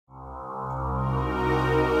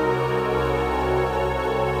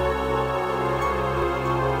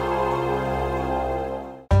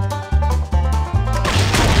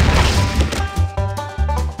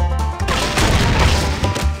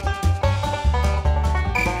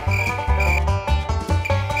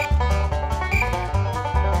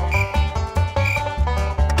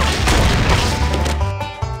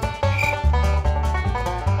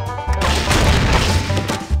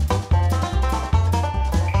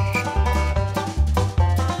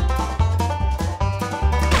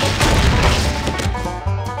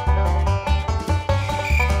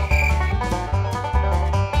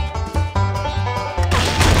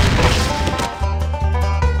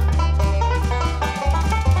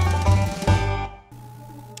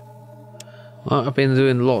Well, I've been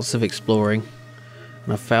doing lots of exploring,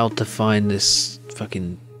 and I failed to find this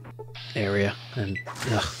fucking area, and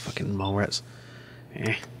ugh, fucking mole rats.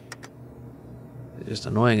 Eh. It's just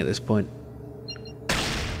annoying at this point.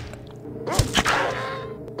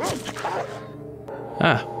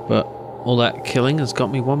 Ah, but all that killing has got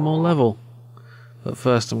me one more level. But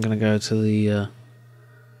first I'm gonna go to the go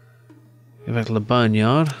back to the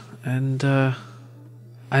boneyard, and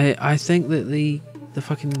I think that the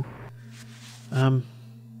fucking the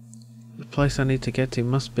place I need to get to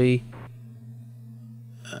must be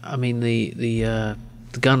I mean the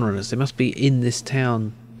gun runners. They must be in this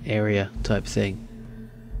town area type thing.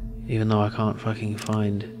 Even though I can't fucking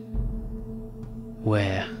find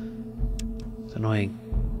where. It's annoying.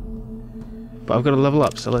 But I've got to level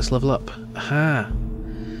up, so let's level up. Aha!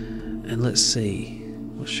 And let's see.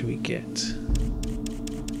 What should we get?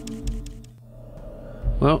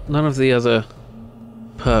 Well, none of the other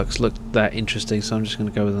perks looked that interesting, so I'm just going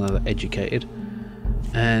to go with another educated.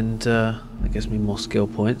 And that gets me more skill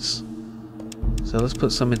points. So let's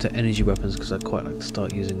put some into energy weapons, because I'd quite like to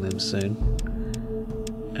start using them soon.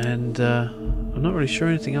 And I'm not really sure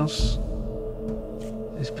anything else.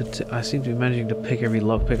 I seem to be managing to pick every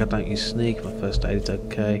lockpick. I don't use sneak. My first aid is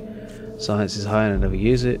okay. Science is high and I never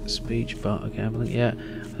use it. Speech, barter, gambling. Yeah,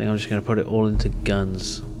 I think I'm just going to put it all into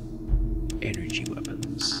guns. Energy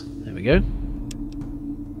weapons. There we go.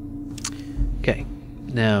 Okay,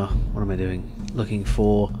 now what am I doing? Looking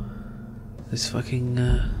for this fucking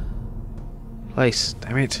place.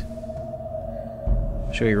 Damn it!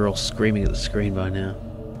 I'm sure you're all screaming at the screen by now.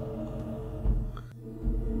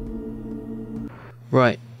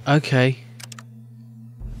 Right, okay.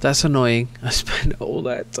 That's annoying. I spent all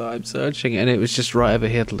that time searching and it was just right over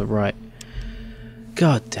here to the right.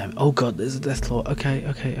 God damn it. Oh god, there's a death claw.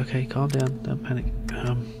 Okay, calm down. Don't panic.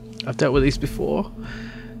 I've dealt with these before.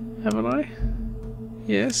 Haven't I?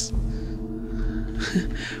 Yes.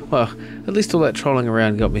 Well, at least all that trolling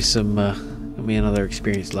around got me some, got me another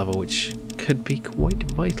experience level, which could be quite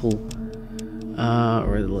vital.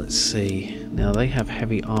 Or let's see. Now they have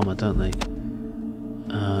heavy armor, don't they?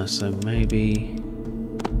 So maybe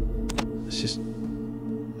let's just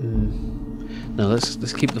no.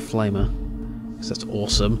 Let's keep the flamer, because that's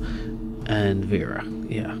awesome. And Vera,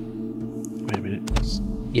 yeah. Wait a minute.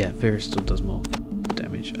 Yeah, Vera still does more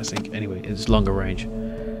damage, I think. Anyway, it's longer range.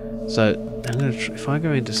 So I'm gonna if I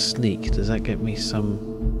go into sneak, does that get me some?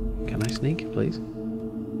 Can I sneak, please?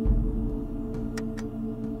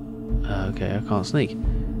 Okay, I can't sneak.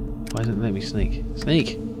 Why doesn't it let me sneak?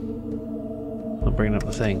 Sneak! I'm bringing up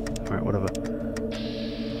the thing. Alright, whatever.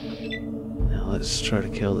 Now let's try to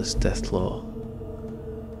kill this Deathclaw.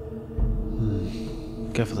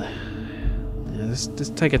 Go for the... Yeah, let's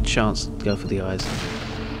take a chance to go for the eyes.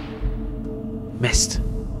 Missed!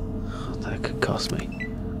 Oh, that could cost me.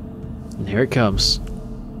 And here it comes.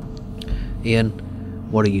 Ian,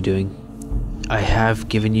 what are you doing? I have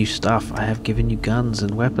given you stuff. I have given you guns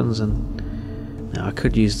and weapons, and... Now I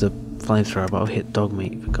could use the flamethrower, but I'll hit dog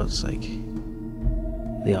meat, for God's sake.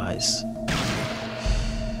 The eyes.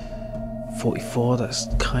 44, that's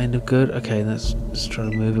kind of good. Okay, let's try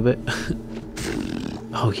to move a bit.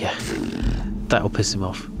 Oh yeah, that'll piss him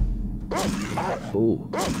off. Ooh.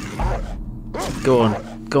 Go on,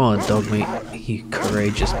 dog meat, you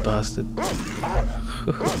courageous bastard.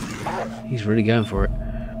 He's really going for it.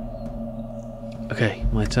 Okay,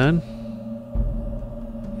 my turn.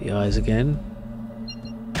 The eyes again.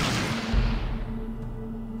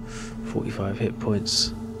 45 hit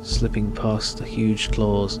points, slipping past the huge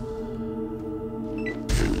claws.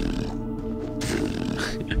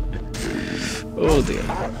 Oh dear.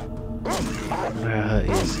 Where hurt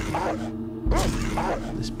he is.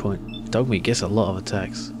 At this point, Dogmeat gets a lot of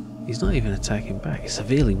attacks. He's not even attacking back. He's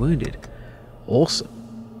severely wounded. Awesome.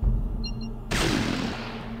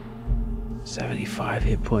 75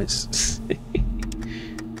 hit points.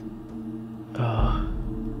 Oh.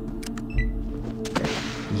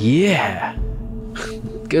 Yeah!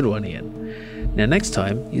 Good one, Ian. Now next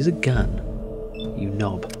time, use a gun. You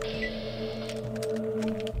knob.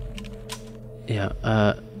 Yeah,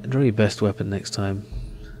 draw your best weapon next time.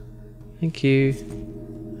 Thank you.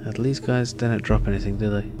 At least guys don't drop anything, do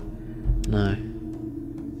they? No.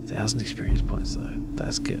 1,000 experience points though.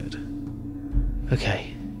 That's good.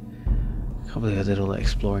 Okay. Can't believe I did all that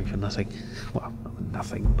exploring for nothing. Well,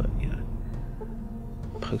 nothing, but you know.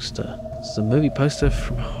 Poster. It's a movie poster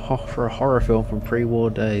from for a horror film from pre-war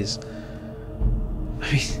days.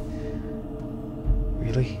 I mean,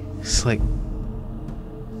 really? It's like,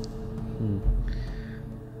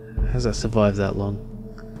 how's that survived that long?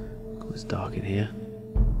 God, it's dark in here.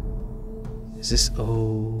 Is this?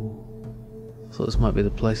 Oh, Thought this might be the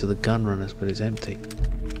place of the gun runners, but it's empty.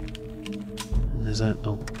 And there's that.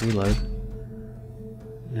 Oh, reload.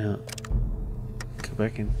 Now, go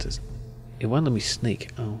back into. It won't let me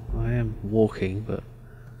sneak. Oh, I am walking, but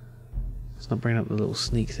it's not bringing up the little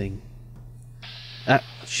sneak thing. Ah,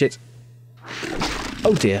 shit.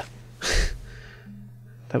 Oh dear.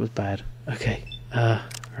 That was bad. Okay.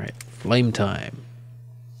 Right. Flame time.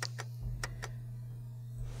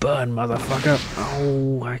 Burn, motherfucker.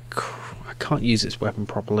 Oh, I can't use this weapon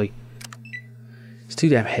properly. It's too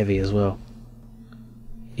damn heavy as well.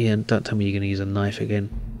 Ian, don't tell me you're going to use a knife again.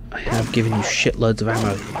 I have given you shitloads of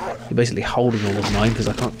ammo. You're basically holding all of mine because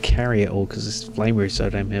I can't carry it all because this flamer is so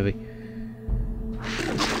damn heavy.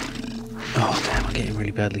 Oh damn, I'm getting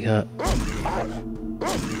really badly hurt.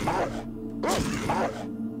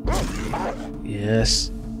 Yes.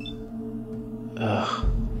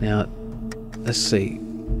 Now, let's see.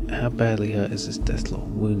 How badly hurt is this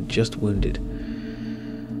Deathlord? Just wounded.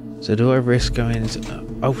 So do I risk going into...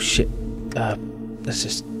 oh shit. Let's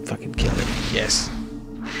just fucking kill it. Yes.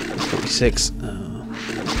 46.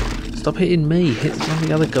 Stop hitting me. Hit one of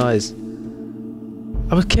the other guys.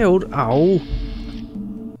 I was killed. Ow.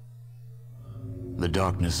 The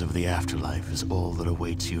darkness of the afterlife is all that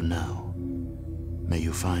awaits you now. May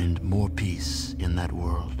you find more peace in that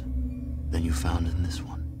world than you found in this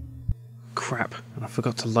one. Crap. And I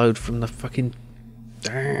forgot to load from the fucking...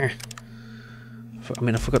 I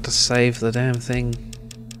forgot to save the damn thing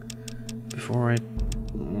before I...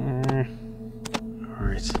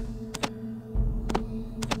 Alright.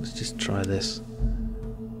 Let's just try this.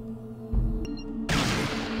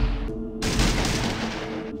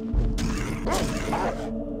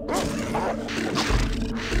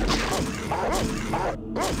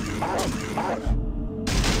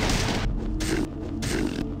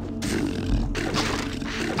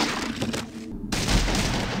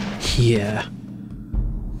 Yeah.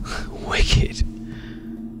 Wicked.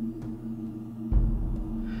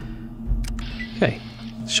 Okay.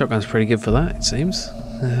 Shotgun's pretty good for that, it seems.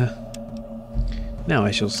 Now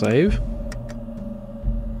I shall save.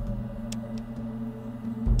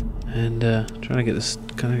 And trying to get this,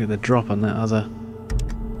 kind of get the drop on that other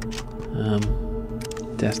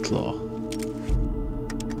Deathlord.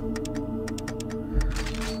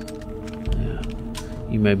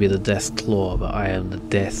 Yeah. You may be the Deathlord, but I am the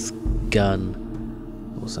Death Gun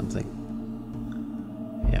or something.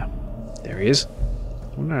 Yeah, there he is.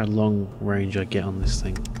 I wonder how long range I get on this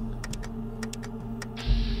thing.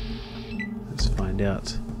 Let's find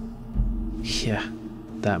out. Yeah,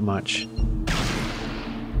 that much.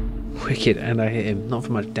 Wicked, and I hit him. Not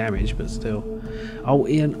for much damage, but still. Oh,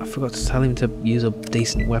 Ian, I forgot to tell him to use a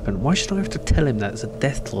decent weapon. Why should I have to tell him that there's a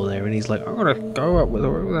Deathlord there and he's like, I'm gonna go up with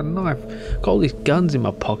a knife. Got all these guns in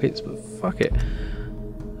my pockets, but fuck it.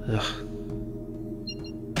 Ugh.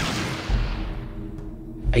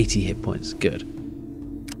 80 hit points, good.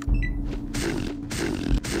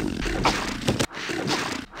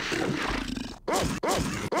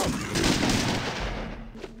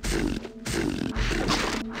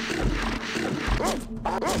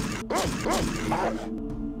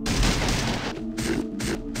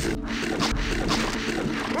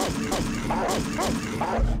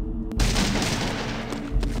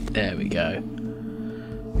 There we go.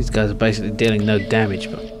 These guys are basically dealing no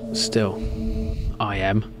damage, but still, I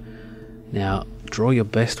am. Now, draw your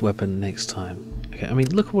best weapon next time. Okay, I mean,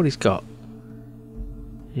 look at what he's got.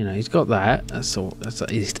 You know, he's got that. That's all. That's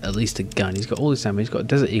at least a gun. He's got all this ammo. He's got a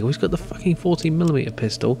Desert Eagle. He's got the fucking 14mm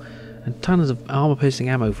pistol and tons of armor-piercing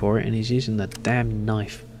ammo for it, and he's using the damn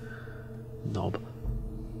knife. Knob.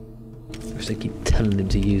 I wish they keep telling him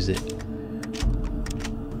to use it.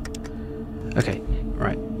 Okay,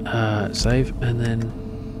 right. Save, and then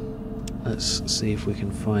let's see if we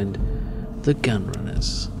can find the gun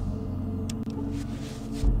runners.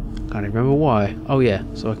 Can't even remember why. Oh yeah,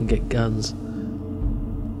 so I can get guns.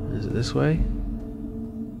 Is it this way?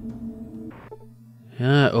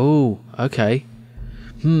 Yeah. Oh, okay.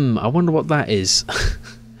 I wonder what that is.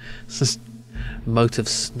 It's just motive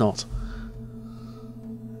snot.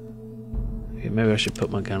 Okay, maybe I should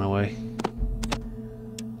put my gun away.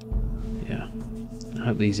 Yeah. I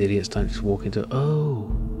hope these idiots don't just walk into...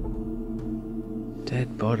 Oh!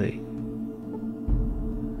 Dead body.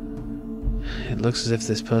 It looks as if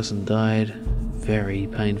this person died very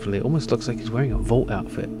painfully. It almost looks like he's wearing a vault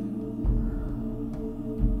outfit.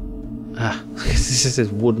 Ah, this is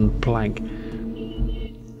his wooden plank.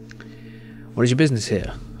 What is your business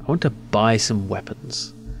here? I want to buy some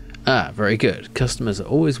weapons. Ah, very good. Customers are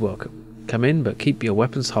always welcome. Come in, but keep your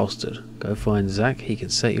weapons holstered. Go find Zach. He can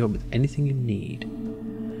set you up with anything you need.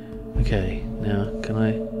 Okay, now can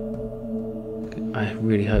I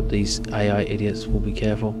really hope these AI idiots will be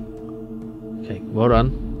careful. Okay, well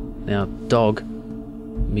done. Now, dog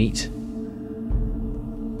meat.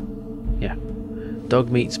 Yeah. Dog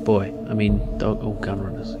meets boy. I mean, dog... Oh, gun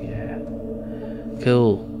runners. Yeah.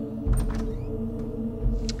 Cool.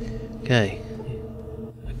 Okay.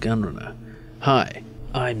 A gun runner. Hi,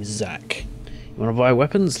 I'm Zach. You want to buy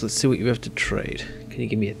weapons? Let's see what you have to trade. Can you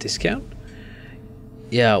give me a discount?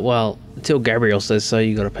 Yeah, well, until Gabriel says so,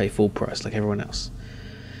 you got to pay full price like everyone else.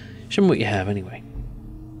 Show me what you have anyway.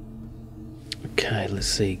 Okay, let's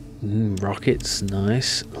see. Rockets,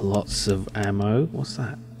 nice. Lots of ammo. What's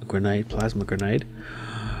that? A grenade, plasma grenade.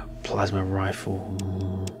 Plasma rifle.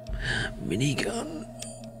 Minigun.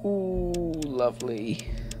 Ooh, lovely.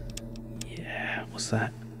 Yeah, what's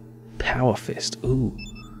that? Power fist. Ooh.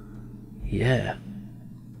 Yeah.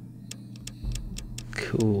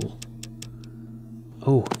 Cool.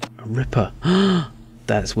 Oh, a ripper.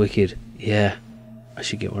 That's wicked. Yeah. I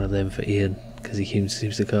should get one of them for Ian, because he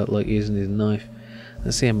seems to like using his knife.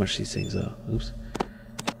 Let's see how much these things are. Oops.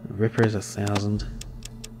 The ripper is 1,000.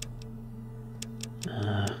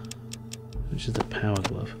 Which is the power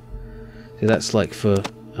glove. See, that's like for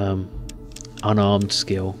unarmed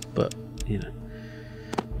skill, but you know.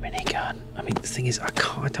 Minigun. I mean, the thing is, I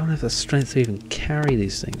don't have the strength to even carry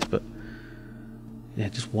these things, but yeah,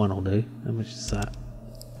 just one will do. How much is that?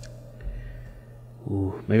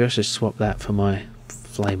 Ooh, maybe I should swap that for my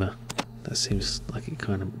flamer. That seems like it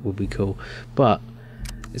kind of would be cool. But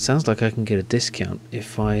it sounds like I can get a discount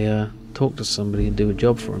if I talk to somebody and do a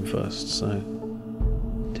job for him first. So,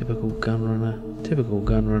 typical gun runner, typical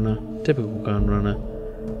gun runner, typical gun runner,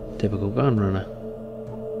 typical gun runner,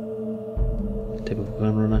 typical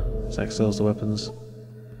gun runner. Zach sells the weapons.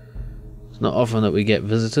 It's not often that we get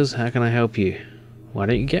visitors. How can I help you? Why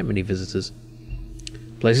don't you get many visitors?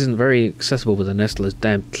 Place isn't very accessible with the Nestler's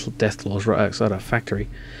damn death claws right outside our factory.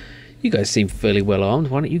 You guys seem fairly well armed.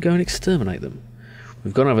 Why don't you go and exterminate them?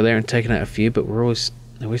 We've gone over there and taken out a few, but they always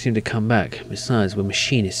seem to come back. Besides, we're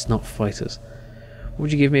machinists, not fighters. What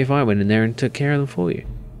would you give me if I went in there and took care of them for you?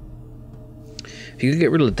 If you could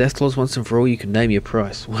get rid of the death claws once and for all, you could name your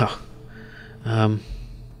price. Well, I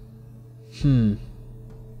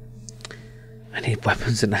need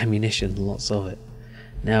weapons and ammunition, lots of it.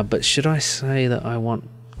 Now, but should I say that I want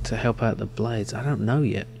to help out the Blades? I don't know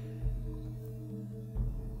yet.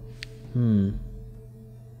 I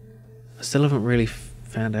still haven't really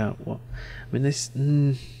found out what... I mean, this...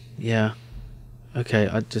 yeah. Okay,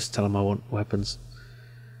 I'd just tell them I want weapons.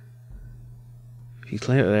 If you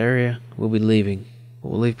clear out the area, we'll be leaving. But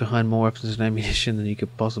we'll leave behind more weapons and ammunition than you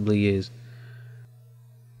could possibly use.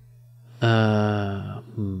 I'll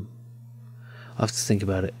have to think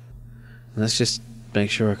about it. And let's just make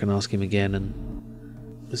sure I can ask him again and...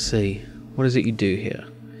 Let's see. What is it you do here?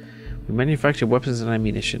 We manufacture weapons and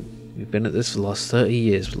ammunition. We've been at this for the last 30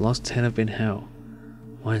 years, but the last 10 have been hell.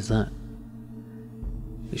 Why is that?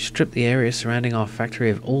 We stripped the area surrounding our factory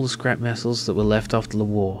of all the scrap metals that were left after the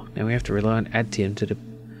war. Now we have to rely on Adtium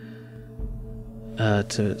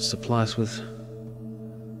to supply us with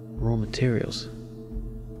raw materials.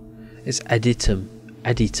 It's additum,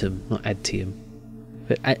 not Adtium.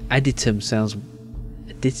 But additum sounds...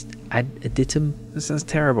 additum? That sounds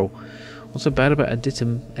terrible. What's so bad about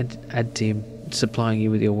Adtium supplying you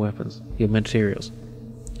with your weapons, your materials?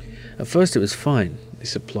 At first it was fine. They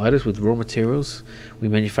supplied us with raw materials, we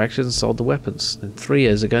manufactured and sold the weapons. Then 3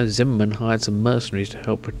 years ago, Zimmerman hired some mercenaries to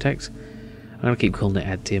help protect... I'm going to keep calling it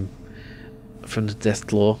Adtium. From the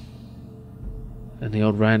Deathclaw and the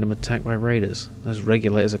odd random attack by raiders. Those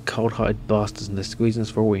regulators are cold-hearted bastards and they're squeezing us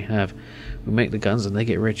for all we have. We make the guns and they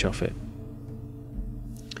get rich off it.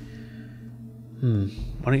 Why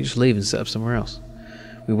don't you just leave and set up somewhere else?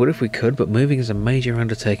 We would if we could, but moving is a major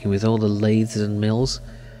undertaking with all the lathes and mills.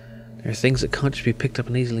 There are things that can't just be picked up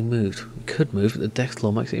and easily moved. We could move, but the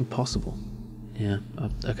Deathclaw makes it impossible. Yeah,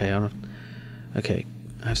 okay, okay.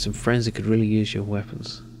 I have some friends who could really use your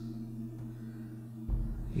weapons.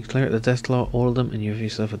 You clear out the Deathclaw, all of them, and you have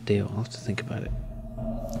yourself a deal. I'll have to think about it.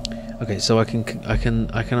 Okay, so I can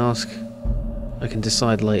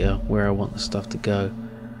decide later where I want the stuff to go.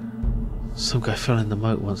 Some guy fell in the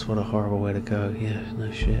moat once. What a horrible way to go. Yeah, no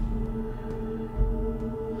shit.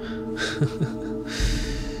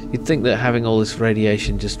 You'd think that having all this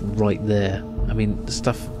radiation just right there, I mean, the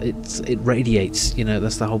stuff, it radiates, you know,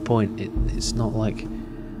 that's the whole point. It's not like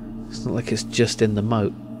it's just in the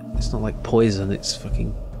moat. It's not like poison, it's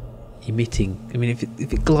fucking emitting. I mean, if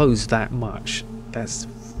it glows that much, that's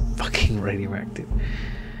fucking radioactive.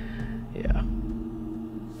 Yeah.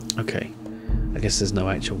 Okay. I guess there's no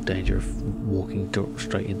actual danger of walking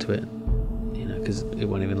straight into it, you know, because it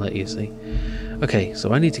won't even let you see. Okay,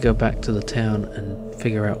 so I need to go back to the town and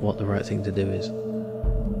figure out what the right thing to do is.